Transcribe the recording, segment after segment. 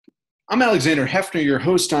I'm Alexander Hefner, your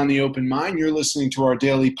host on The Open Mind. You're listening to our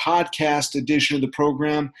daily podcast edition of the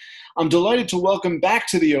program. I'm delighted to welcome back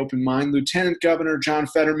to The Open Mind Lieutenant Governor John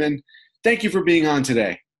Fetterman. Thank you for being on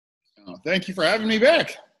today. Thank you for having me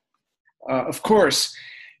back. Of course.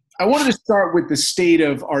 I wanted to start with the state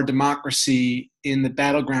of our democracy in the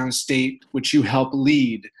battleground state which you help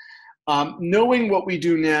lead. Knowing what we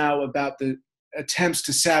do now about the attempts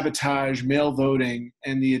to sabotage mail voting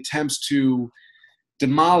and the attempts to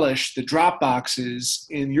demolish the drop boxes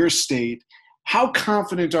in your state, how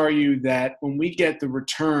confident are you that when we get the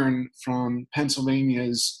return from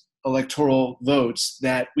Pennsylvania's electoral votes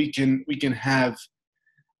that we can have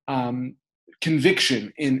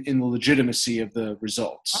conviction in the legitimacy of the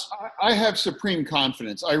results? I have supreme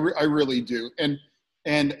confidence. I really do.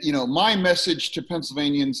 And you know, my message to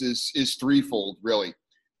Pennsylvanians is threefold, really.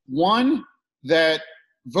 One, that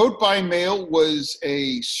vote by mail was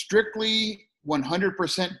a strictly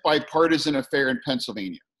 100% bipartisan affair in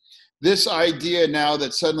Pennsylvania. This idea now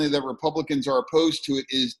that suddenly the Republicans are opposed to it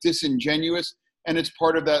is disingenuous, and it's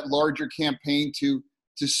part of that larger campaign to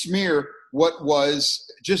smear what was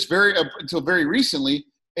just until very recently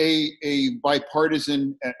a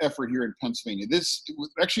bipartisan effort here in Pennsylvania. This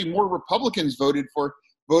actually more Republicans voted for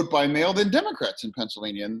vote by mail than Democrats in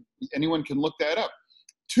Pennsylvania, and anyone can look that up.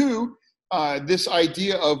 Two, this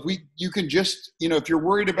idea of you can just, if you're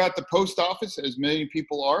worried about the post office, as many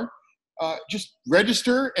people are, just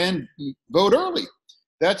register and vote early.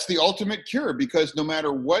 That's the ultimate cure, because no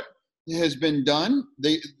matter what has been done,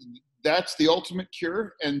 that's the ultimate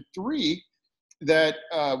cure. And three, that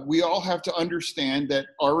we all have to understand that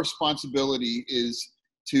our responsibility is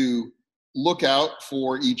to look out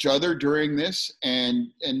for each other during this and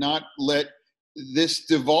not let this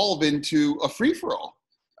devolve into a free-for-all.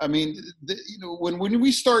 I mean, when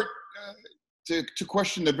we start to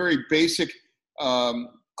question the very basic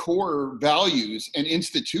core values and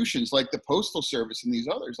institutions like the Postal Service and these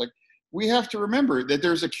others, we have to remember that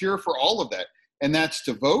there's a cure for all of that, and that's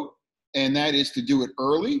to vote, and that is to do it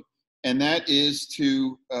early, and that is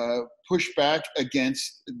to push back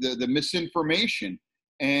against the misinformation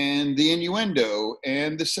and the innuendo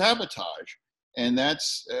and the sabotage, and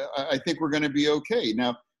that's I think we're going to be okay.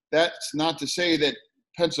 Now, that's not to say that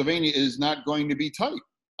Pennsylvania is not going to be tight.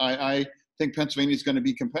 I think Pennsylvania is going to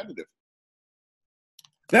be competitive.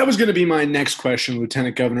 That was going to be my next question,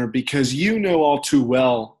 Lieutenant Governor, because you know all too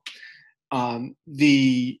well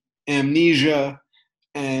the amnesia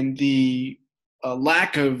and the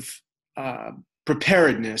lack of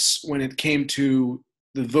preparedness when it came to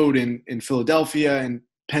the vote in Philadelphia and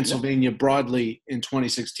Pennsylvania broadly in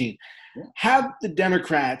 2016. Yeah. Have the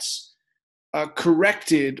Democrats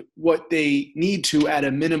corrected what they need to at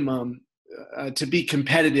a minimum to be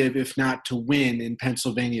competitive, if not to win, in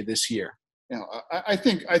Pennsylvania this year? I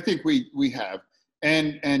think we have.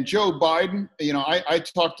 And Joe Biden, I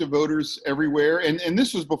talked to voters everywhere, and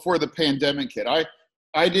this was before the pandemic hit.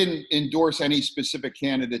 I didn't endorse any specific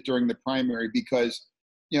candidate during the primary because,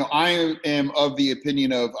 I am of the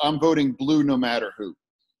opinion of I'm voting blue no matter who,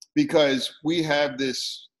 because we have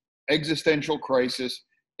this existential crisis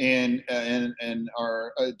in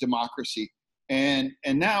our democracy. And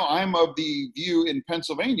now I'm of the view in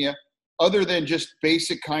Pennsylvania, other than just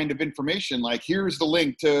basic kind of information, like here's the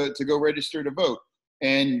link to go register to vote,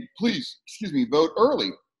 and please, vote early.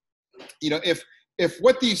 If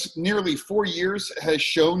what these nearly 4 years has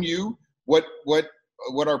shown you what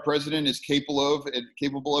our president is capable of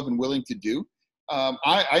and willing to do,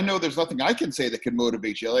 I know there's nothing I can say that can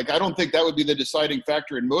motivate you. I don't think that would be the deciding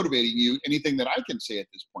factor in motivating you, anything that I can say at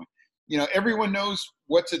this point. Everyone knows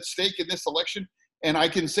what's at stake in this election, and I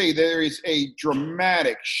can say there is a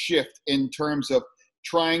dramatic shift in terms of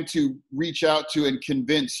trying to reach out to and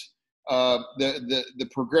convince the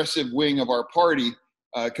progressive wing of our party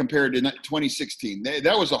compared to 2016.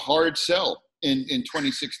 That was a hard sell in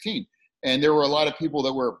 2016. And there were a lot of people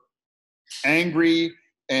that were angry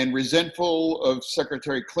and resentful of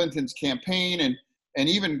Secretary Clinton's campaign, and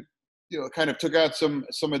even kind of took out some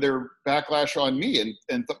of their backlash on me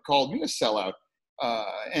and called me a sellout.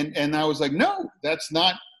 And I was like, no, that's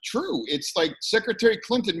not true. It's like Secretary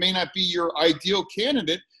Clinton may not be your ideal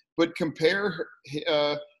candidate, but compare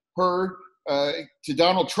her to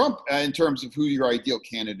Donald Trump in terms of who your ideal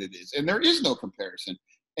candidate is. And there is no comparison.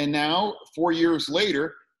 And now, 4 years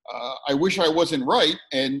later, I wish I wasn't right,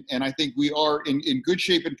 and I think we are in good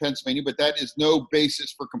shape in Pennsylvania, but that is no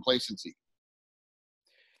basis for complacency.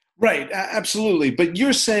 Right, absolutely. But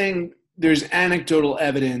you're saying there's anecdotal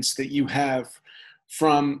evidence that you have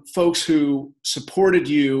from folks who supported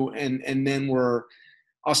you and then were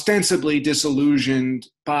ostensibly disillusioned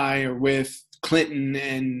by or with Clinton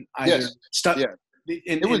and either Yes. stuff. Yeah.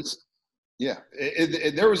 And It was. Yeah.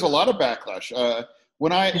 There was a lot of backlash.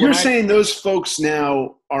 you're saying those folks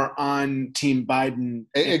now are on Team Biden.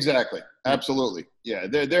 Exactly. Absolutely. Yeah.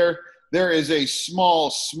 There is a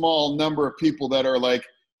small number of people that are like,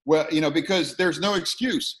 well, because there's no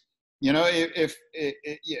excuse.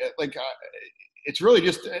 It's really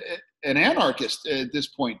just an anarchist at this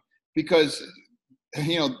point, because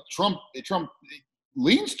Trump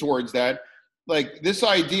leans towards that, like this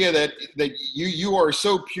idea that you are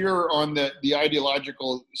so pure on the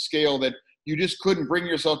ideological scale that you just couldn't bring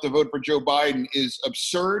yourself to vote for Joe Biden is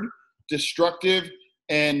absurd, destructive,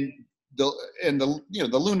 and the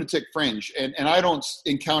lunatic fringe, and I don't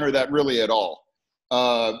encounter that really at all.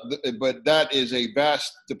 But that is a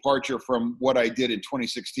vast departure from what I did in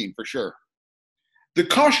 2016 for sure. The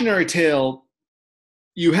cautionary tale,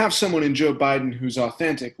 you have someone in Joe Biden who's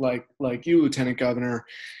authentic, like you, Lieutenant Governor.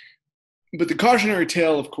 But the cautionary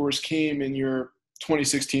tale, of course, came in your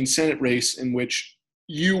 2016 Senate race, in which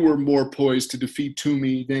you were more poised to defeat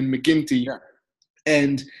Toomey than McGuinty. Yeah.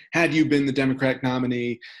 And had you been the Democratic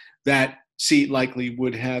nominee, that seat likely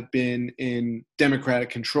would have been in Democratic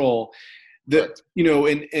control. I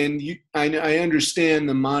understand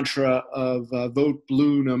the mantra of vote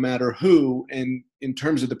blue no matter who, and in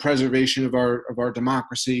terms of the preservation of our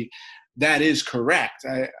democracy, that is correct.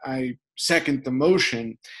 I second the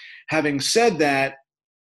motion. Having said that,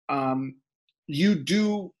 you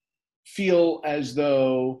do feel as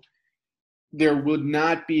though there would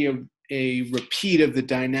not be a repeat of the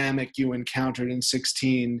dynamic you encountered in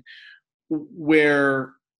 2016,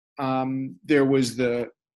 where there was the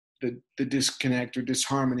disconnect or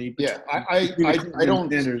disharmony between I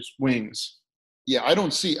don't Sanders' wings. Yeah, I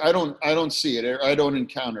don't see it. I don't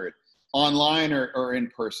encounter it online or in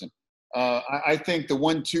person. I think the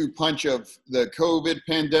 1-2 punch of the COVID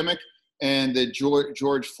pandemic and the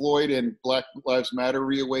George Floyd and Black Lives Matter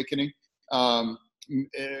reawakening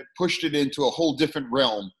pushed it into a whole different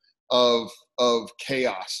realm of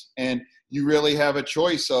chaos. And you really have a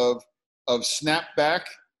choice of snapback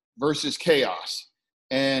versus chaos.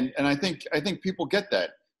 And I think people get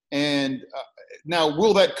that. And now,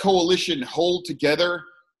 will that coalition hold together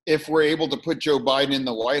if we're able to put Joe Biden in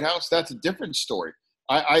the White House? That's a different story.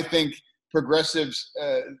 I think progressives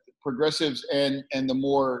and the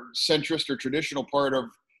more centrist or traditional part of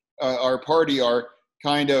our party are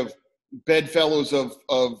kind of bedfellows of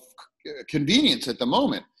convenience at the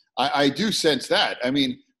moment. I do sense that. I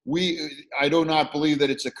mean, I do not believe that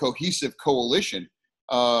it's a cohesive coalition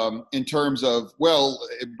in terms of,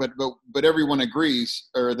 but everyone agrees,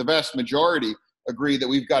 or the vast majority agree, that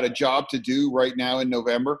we've got a job to do right now in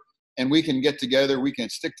November, and we can get together, we can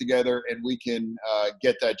stick together, and we can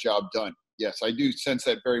get that job done. Yes, I do sense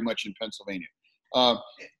that very much in Pennsylvania.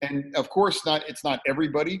 And of course, it's not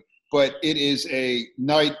everybody, but it is a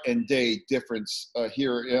night and day difference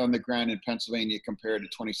here on the ground in Pennsylvania compared to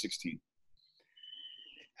 2016.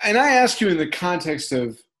 And I ask you in the context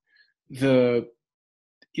of there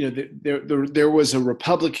was a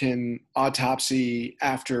Republican autopsy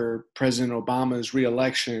after President Obama's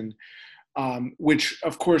reelection, which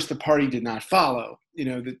of course the party did not follow.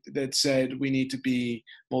 That said we need to be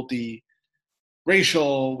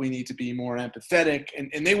multi-racial, we need to be more empathetic,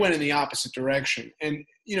 and they went in the opposite direction. And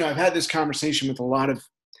I've had this conversation with a lot of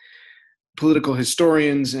political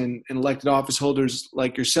historians and elected office holders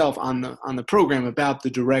like yourself on the program about the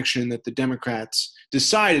direction that the Democrats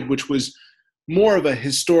decided, which was more of a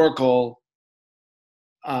historical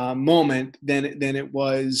moment than it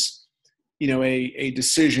was, a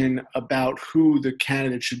decision about who the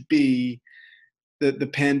candidate should be. The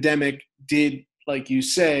pandemic did, like you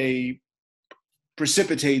say,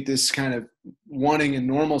 precipitate this kind of wanting a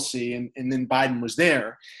normalcy, and then Biden was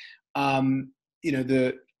there. What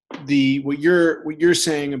you're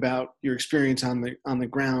saying about your experience on the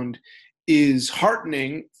ground is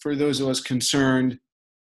heartening for those of us concerned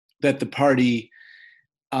that the party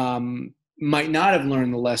might not have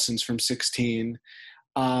learned the lessons from 2016.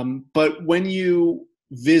 But when you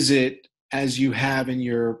visit, as you have in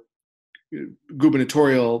your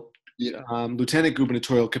gubernatorial, lieutenant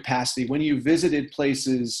gubernatorial capacity, when you visited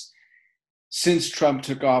places since Trump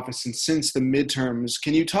took office and since the midterms,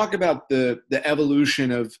 can you talk about the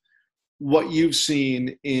evolution of what you've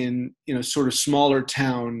seen in sort of smaller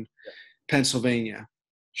town Pennsylvania?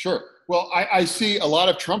 Sure. Well, I see a lot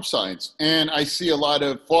of Trump signs, and I see a lot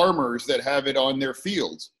of farmers that have it on their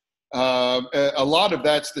fields. A lot of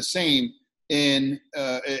that's the same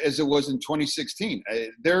as it was in 2016.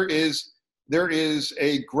 There is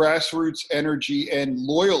a grassroots energy and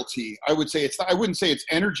loyalty. I would say I wouldn't say it's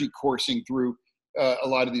energy coursing through a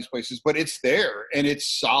lot of these places, but it's there and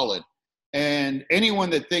it's solid. And anyone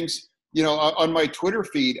that thinks, on my Twitter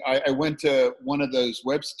feed, I went to one of those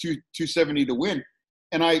webs 270 to win,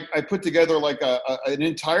 and I put together like an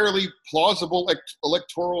entirely plausible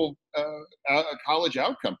electoral college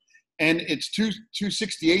outcome, and it's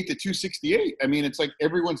 268 to 268. I mean, it's like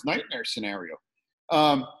everyone's nightmare scenario.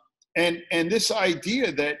 And this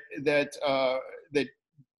idea that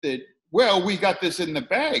well, we got this in the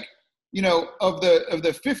bag. Of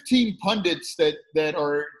the 15 pundits that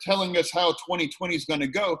are telling us how 2020 is going to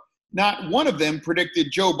go, not one of them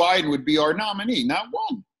predicted Joe Biden would be our nominee. Not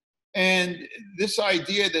one. And this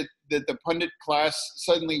idea that the pundit class,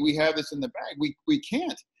 suddenly we have this in the bag, we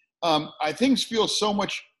can't. Things feel so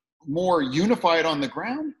much more unified on the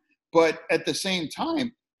ground, but at the same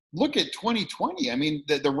time, look at 2020. I mean,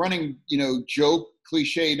 the running joke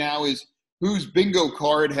cliche now is whose bingo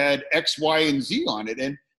card had X, Y, and Z on it,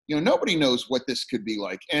 and nobody knows what this could be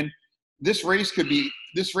like. And this race could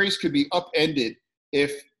be upended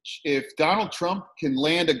if Donald Trump can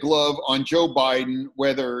land a glove on Joe Biden,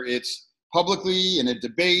 whether it's publicly in a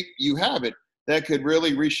debate, you have it. That could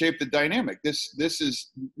really reshape the dynamic. This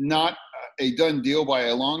is not a done deal by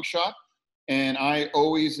a long shot. And I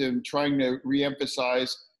always am trying to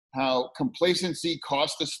reemphasize how complacency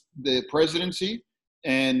cost us the presidency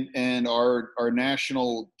and our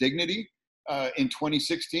national dignity in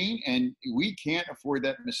 2016, and we can't afford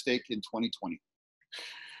that mistake in 2020.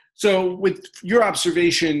 So with your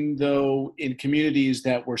observation, though, in communities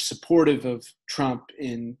that were supportive of Trump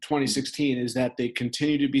in 2016, is that they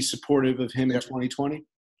continue to be supportive of him in 2020?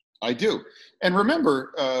 I do. And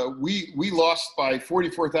remember, we lost by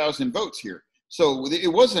 44,000 votes here. So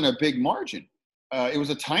it wasn't a big margin. It was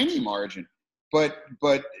a tiny margin. But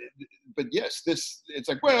yes, it's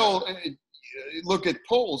like, well, look at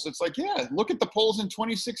polls. It's like, yeah, look at the polls in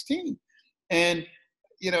 2016. And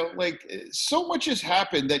so much has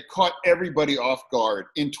happened that caught everybody off guard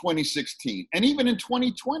in 2016 and even in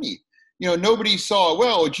 2020. Nobody saw,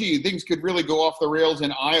 well, gee, things could really go off the rails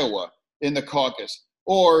in Iowa in the caucus,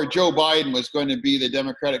 or Joe Biden was going to be the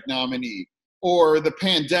Democratic nominee, or the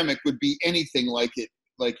pandemic would be anything like it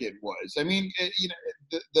was. I mean,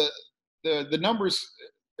 the numbers.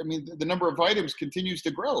 I mean, the number of items continues to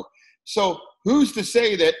grow. So who's to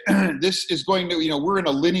say that this is going to, we're in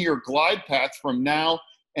a linear glide path from now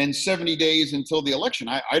and 70 days until the election?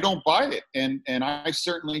 I don't buy it. And I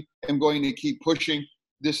certainly am going to keep pushing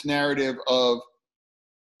this narrative of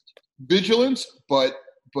vigilance, but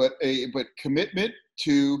commitment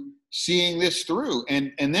to seeing this through.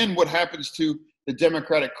 And then what happens to the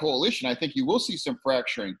Democratic coalition? I think you will see some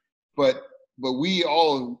fracturing, but we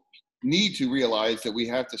all need to realize that we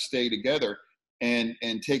have to stay together and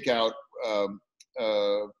take out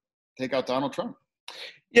Donald Trump.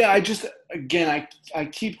 Yeah, I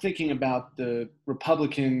keep thinking about the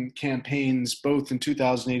Republican campaigns both in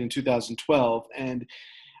 2008 and 2012, and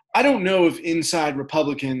I don't know if inside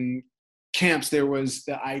Republican camps there was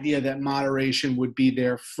the idea that moderation would be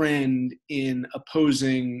their friend in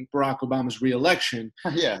opposing Barack Obama's reelection.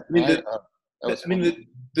 Yeah, the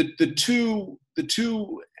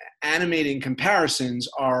two animating comparisons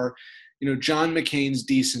are, John McCain's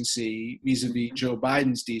decency vis-a-vis Joe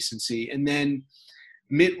Biden's decency, and then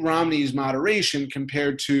Mitt Romney's moderation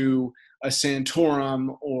compared to a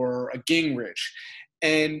Santorum or a Gingrich.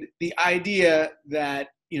 And the idea that,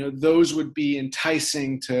 those would be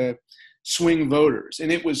enticing to swing voters.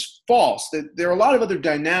 And it was false. That there are a lot of other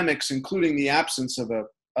dynamics, including the absence of a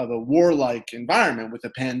warlike environment with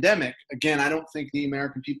a pandemic. Again, I don't think the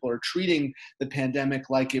American people are treating the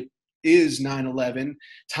pandemic like it is 9/11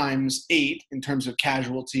 times 8 in terms of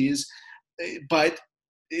casualties, but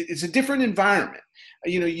it's a different environment. I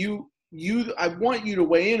want you to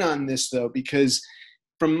weigh in on this, though, because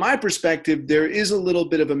from my perspective, there is a little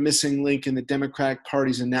bit of a missing link in the Democratic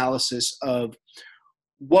Party's analysis of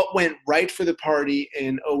what went right for the party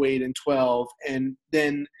in 08 and 12, and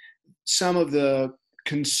then some of the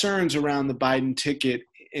concerns around the Biden ticket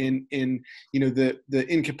in the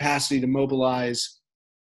incapacity to mobilize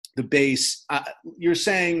the base. You're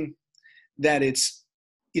saying that it's,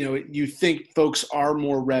 you think folks are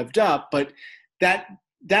more revved up, but that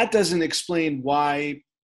doesn't explain why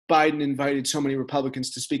Biden invited so many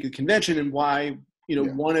Republicans to speak at the convention, and why,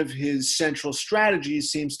 one of his central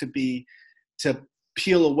strategies seems to be to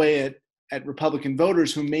peel away at Republican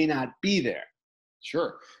voters who may not be there.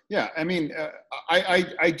 Sure. Yeah. I mean,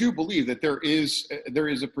 I do believe that there is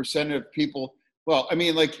a percent of people. Well, I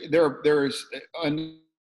mean, like there's no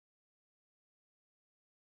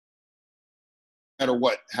matter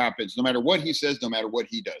what happens, no matter what he says, no matter what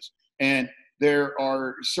he does. And there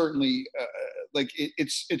are certainly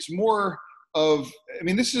it's more of, I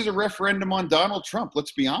mean, this is a referendum on Donald Trump.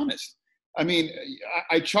 Let's be honest. I mean,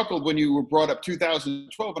 I chuckled when you brought up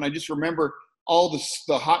 2012, and I just remember all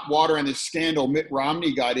the hot water and the scandal Mitt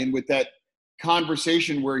Romney got in with that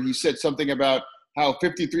conversation where he said something about how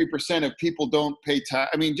 53% of people don't pay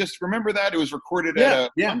tax. I mean, just remember that. It was recorded at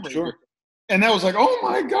a fundraiser. Sure. And that was like, oh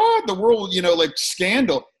my God, the world, like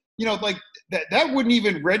scandal, like that wouldn't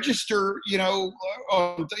even register,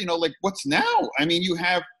 like what's now? I mean, you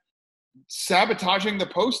have sabotaging the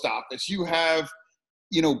post office. You have,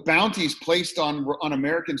 bounties placed on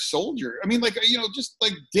American soldier. I mean, just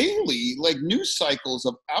like daily, like news cycles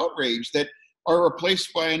of outrage that are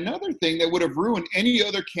replaced by another thing that would have ruined any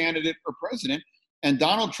other candidate for president. And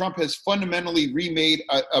Donald Trump has fundamentally remade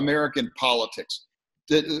American politics.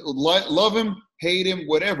 Love him, hate him,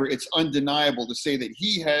 whatever. It's undeniable to say that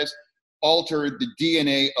he has altered the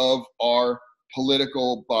DNA of our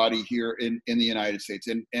political body here in the United States.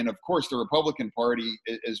 And of course, the Republican Party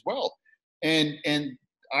as well. And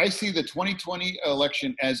I see the 2020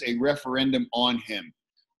 election as a referendum on him.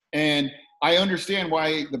 And I understand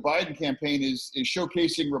why the Biden campaign is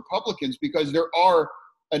showcasing Republicans, because there are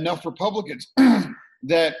enough Republicans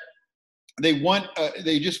that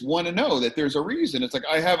they just want to know that there's a reason. It's like,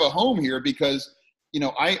 I have a home here because,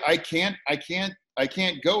 I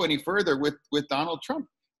can't go any further with Donald Trump.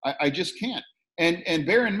 I just can't. And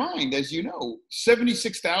bear in mind, as you know,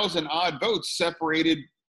 76,000 odd votes separated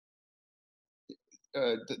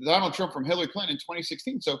Donald Trump from Hillary Clinton in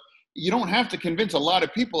 2016. So you don't have to convince a lot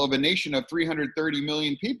of people of a nation of 330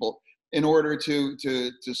 million people in order to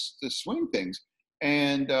swing things.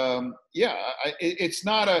 And it's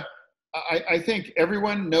not I think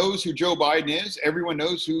everyone knows who Joe Biden is. Everyone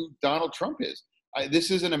knows who Donald Trump is.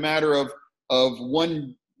 This isn't a matter of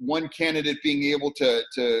one candidate being able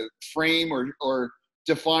to frame or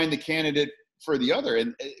define the candidate for the other.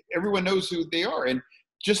 And everyone knows who they are. And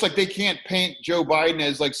just like they can't paint Joe Biden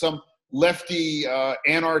as like some lefty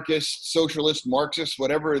anarchist, socialist, Marxist,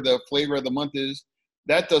 whatever the flavor of the month is,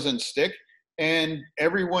 that doesn't stick. And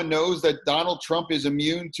everyone knows that Donald Trump is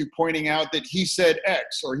immune to pointing out that he said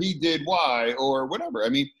X or he did Y or whatever. I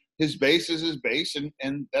mean, his base is his base,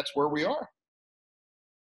 and that's where we are.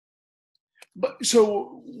 But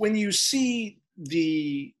so when you see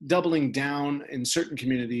the doubling down in certain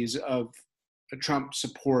communities of Trump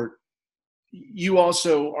support, you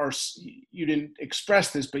also you didn't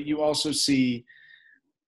express this, but you also see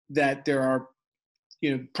that there are,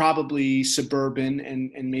 probably suburban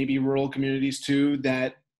and maybe rural communities too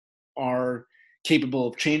that are capable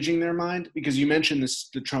of changing their mind, because you mentioned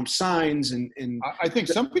the Trump signs and I think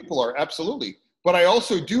some people are, absolutely. But I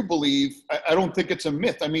also do believe, I don't think it's a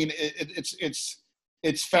myth. I mean,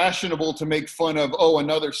 it's fashionable to make fun of,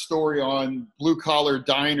 another story on blue collar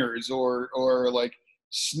diners or like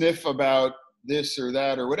sniff about this or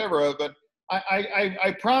that or whatever. But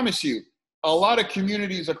I promise you, a lot of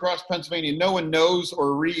communities across Pennsylvania, no one knows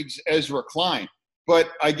or reads Ezra Klein, but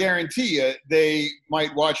I guarantee you they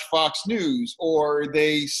might watch Fox News or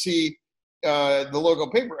they see the local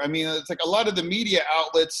paper. I mean, it's like a lot of the media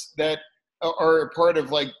outlets that are part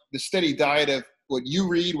of like the steady diet of what you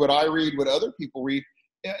read, what I read, what other people read.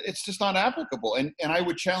 It's just not applicable. And I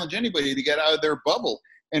would challenge anybody to get out of their bubble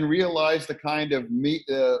and realize the kind of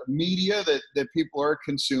media that people are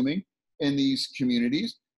consuming in these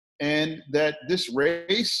communities. And that this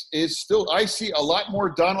race is still, I see a lot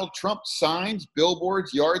more Donald Trump signs,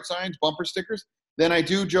 billboards, yard signs, bumper stickers than I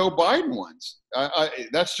do Joe Biden ones.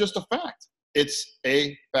 That's just a fact. It's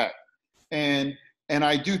a fact. And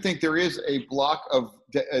I do think there is a block of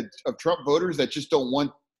Trump voters that just don't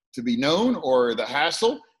want to be known or the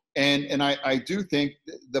hassle. And I do think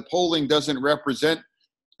the polling doesn't represent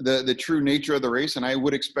the true nature of the race. And I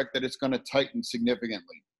would expect that it's going to tighten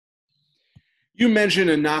significantly. You mentioned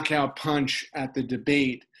a knockout punch at the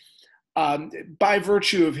debate. By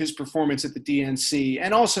virtue of his performance at the DNC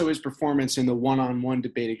and also his performance in the one-on-one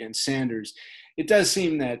debate against Sanders, it does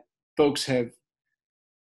seem that folks have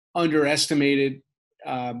underestimated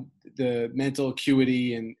the mental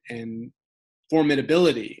acuity and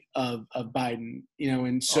formidability of Biden,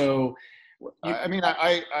 and so. I mean,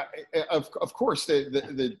 of course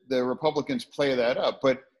the Republicans play that up,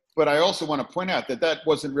 but I also want to point out that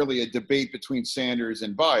wasn't really a debate between Sanders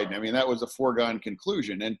and Biden. I mean, that was a foregone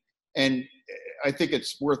conclusion. And I think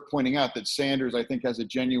it's worth pointing out that Sanders, I think, has a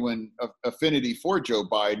genuine affinity for Joe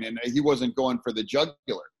Biden, and he wasn't going for the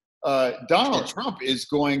jugular. Donald Trump is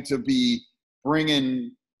going to be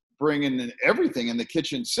bringing everything in the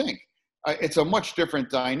kitchen sink. It's a much different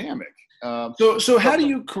dynamic. So how do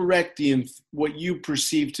you correct what you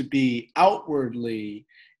perceive to be outwardly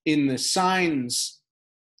in the signs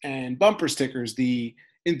and bumper stickers, the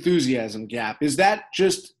enthusiasm gap? Is that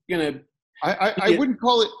just going to I wouldn't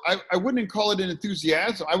call it. I wouldn't call it an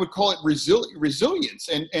enthusiasm. I would call it resilience,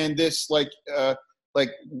 and this we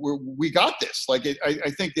got this. I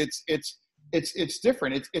think it's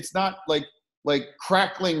different. It's not like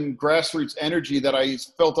crackling grassroots energy that I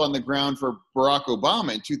felt on the ground for Barack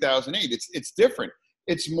Obama in 2008. It's different.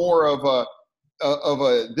 It's more of a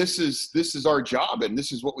this is our job and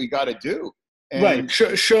this is what we got to do. And right,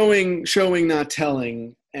 showing, not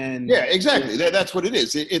telling. And yeah, exactly. That's what it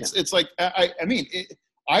is. It's like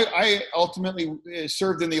I ultimately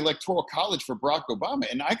served in the electoral college for Barack Obama,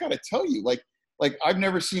 and I got to tell you, like I've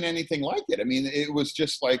never seen anything like it. I mean, it was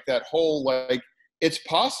just like that whole it's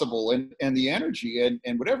possible and the energy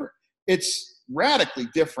and whatever. It's radically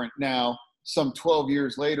different now, some 12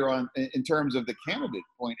 years later in terms of the candidate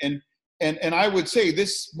point. And I would say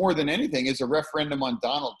this more than anything is a referendum on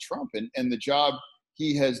Donald Trump and the job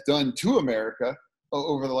he has done to America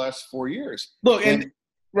over the last 4 years. Look, and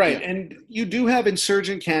you do have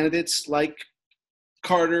insurgent candidates like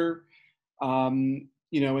Carter, and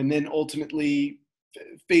then ultimately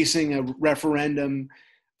facing a referendum,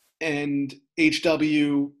 and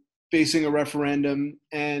HW facing a referendum,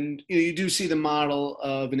 and you do see the model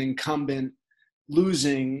of an incumbent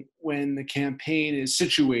losing when the campaign is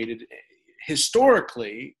situated.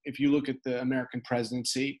 Historically, if you look at the American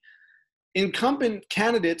presidency, incumbent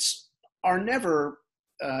candidates are never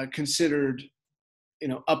considered,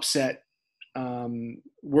 upset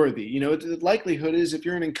worthy. The likelihood is if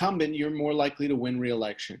you're an incumbent, you're more likely to win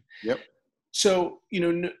re-election. Yep. So,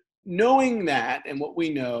 knowing that and what we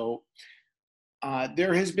know,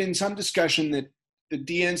 there has been some discussion that the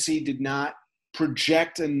DNC did not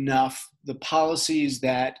project enough the policies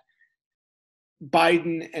that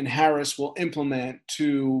Biden and Harris will implement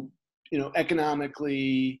to,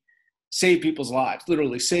 economically save people's lives,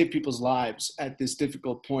 literally save people's lives at this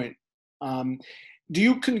difficult point. Do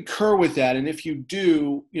you concur with that? And if you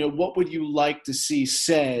do, what would you like to see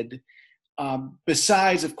said,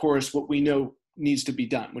 besides, of course, what we know needs to be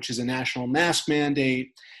done, which is a national mask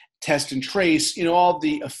mandate, test and trace, all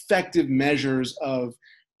the effective measures of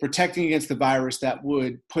protecting against the virus that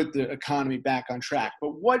would put the economy back on track.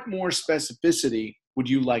 But what more specificity would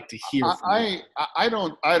you like to hear from you? I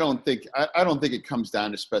don't think it comes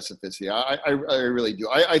down to specificity. I really do.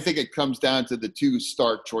 I think it comes down to the two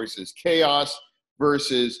stark choices: chaos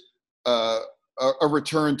versus a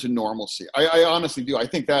return to normalcy. I honestly do. I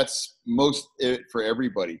think that's most it for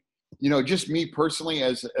everybody. Just me personally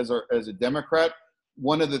as a Democrat,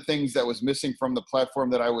 one of the things that was missing from the platform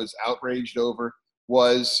that I was outraged over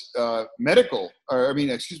was marijuana.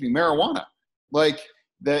 Like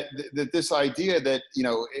that this idea that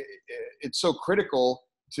it's so critical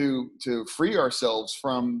to free ourselves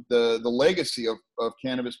from the legacy of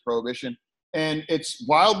cannabis prohibition, and it's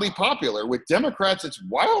wildly popular with Democrats. It's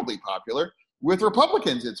wildly popular with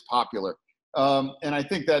Republicans. It's popular, and I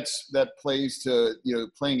think that plays to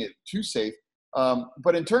playing it too safe.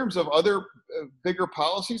 But in terms of other bigger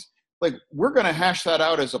policies, like we're going to hash that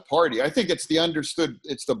out as a party. I think it's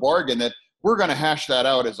the bargain that we're going to hash that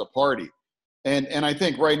out as a party. And I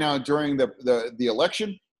think right now during the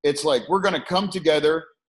election, it's like we're going to come together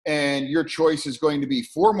and your choice is going to be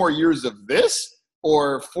 4 more years of this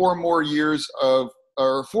or 4 new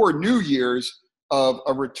years of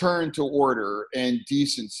a return to order and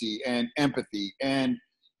decency and empathy. And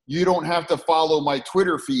you don't have to follow my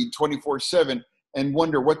Twitter feed 24/7 and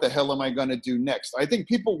wonder what the hell am I going to do next. I think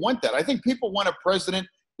people want that. I think people want a president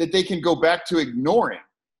that they can go back to ignoring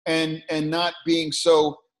and not being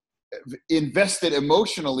so invested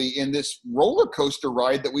emotionally in this roller coaster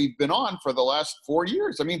ride that we've been on for the last 4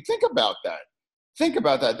 years. I mean, think about that.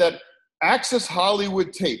 That Access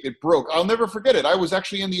Hollywood tape, it broke. I'll never forget it. I was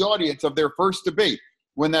actually in the audience of their first debate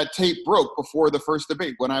when that tape broke before the first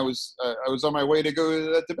debate, when I was on my way to go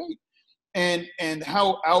to that debate. And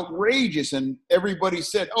how outrageous, and everybody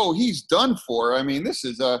said, "Oh, he's done for. I mean, this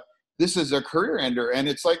is a career ender." And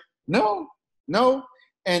it's like, no,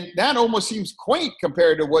 and that almost seems quaint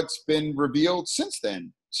compared to what's been revealed since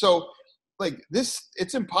then. So, like this,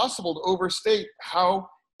 it's impossible to overstate how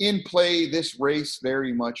in play this race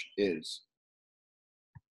very much is.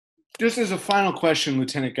 Just as a final question,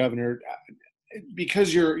 Lieutenant Governor,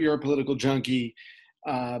 because you're a political junkie,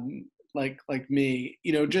 like me,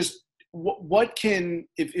 just what can,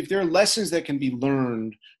 if there are lessons that can be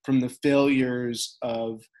learned from the failures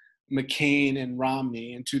of McCain and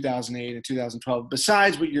Romney in 2008 and 2012,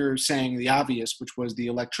 besides what you're saying, the obvious, which was the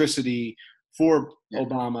electricity for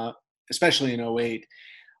Obama especially in '08.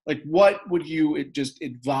 Like, what would you just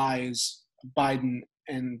advise Biden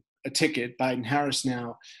and a ticket, Biden-Harris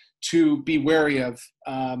now, to be wary of?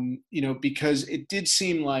 Because it did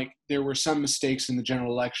seem like there were some mistakes in the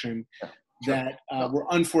general election that were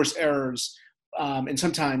unforced errors, and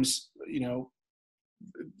sometimes,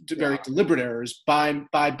 very deliberate errors by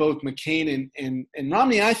both McCain and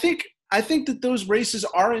Romney. And I think that those races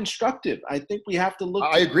are instructive. I think we have to look.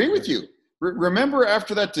 I agree with you. Remember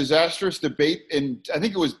after that disastrous debate in, I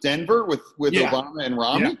think it was Denver with Obama and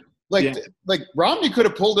Romney? Like Romney could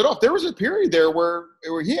have pulled it off. There was a period there where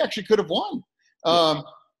he actually could have won. Now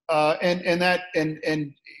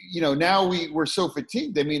we're so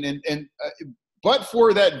fatigued. I mean, but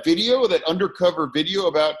for that video, that undercover video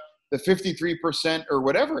about the 53% or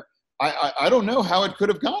whatever, I don't know how it could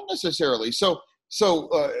have gone necessarily. So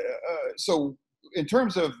in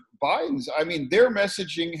terms of Biden's, I mean, their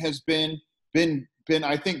messaging has been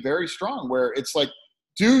I think very strong, where it's like,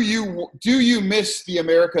 do you miss the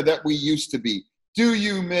America that we used to be? Do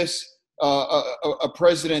you miss a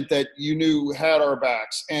president that you knew had our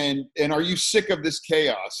backs? And are you sick of this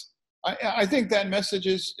chaos? I think that message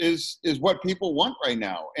is what people want right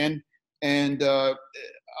now. And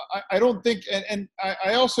I don't think, and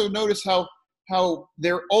I also notice how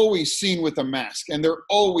they're always seen with a mask, and they're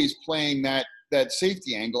always playing that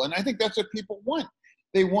safety angle. And I think that's what people want.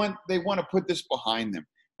 They want to put this behind them.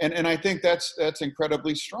 And I think that's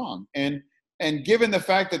incredibly strong. And given the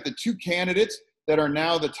fact that the two candidates that are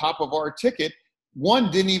now the top of our ticket, one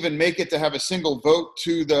didn't even make it to have a single vote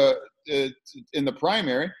in the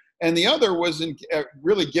primary, and the other wasn't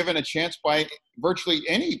really given a chance by virtually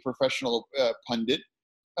any professional pundit,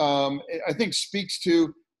 I think speaks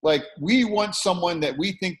to, like, we want someone that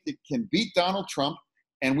we think that can beat Donald Trump,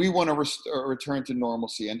 and we want to return to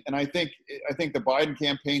normalcy. And I think the Biden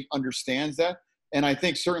campaign understands that. And I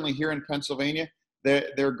think certainly here in Pennsylvania,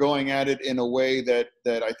 they're going at it in a way that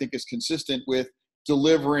I think is consistent with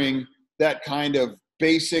delivering that kind of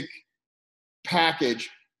basic package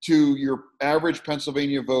to your average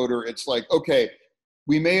Pennsylvania voter. It's like, okay,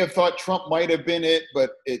 we may have thought Trump might have been it,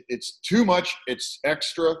 but it's too much, it's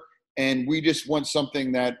extra, and we just want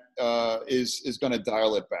something that is going to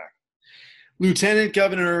dial it back. Lieutenant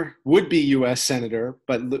Governor would be U.S. Senator,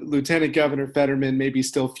 but Lieutenant Governor Fetterman may be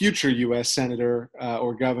still future U.S. Senator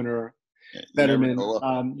or Governor Fetterman.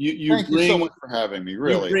 Thank you so much for having me,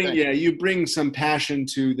 really. You bring some passion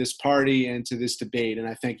to this party and to this debate, and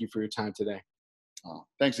I thank you for your time today.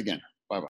 Thanks again.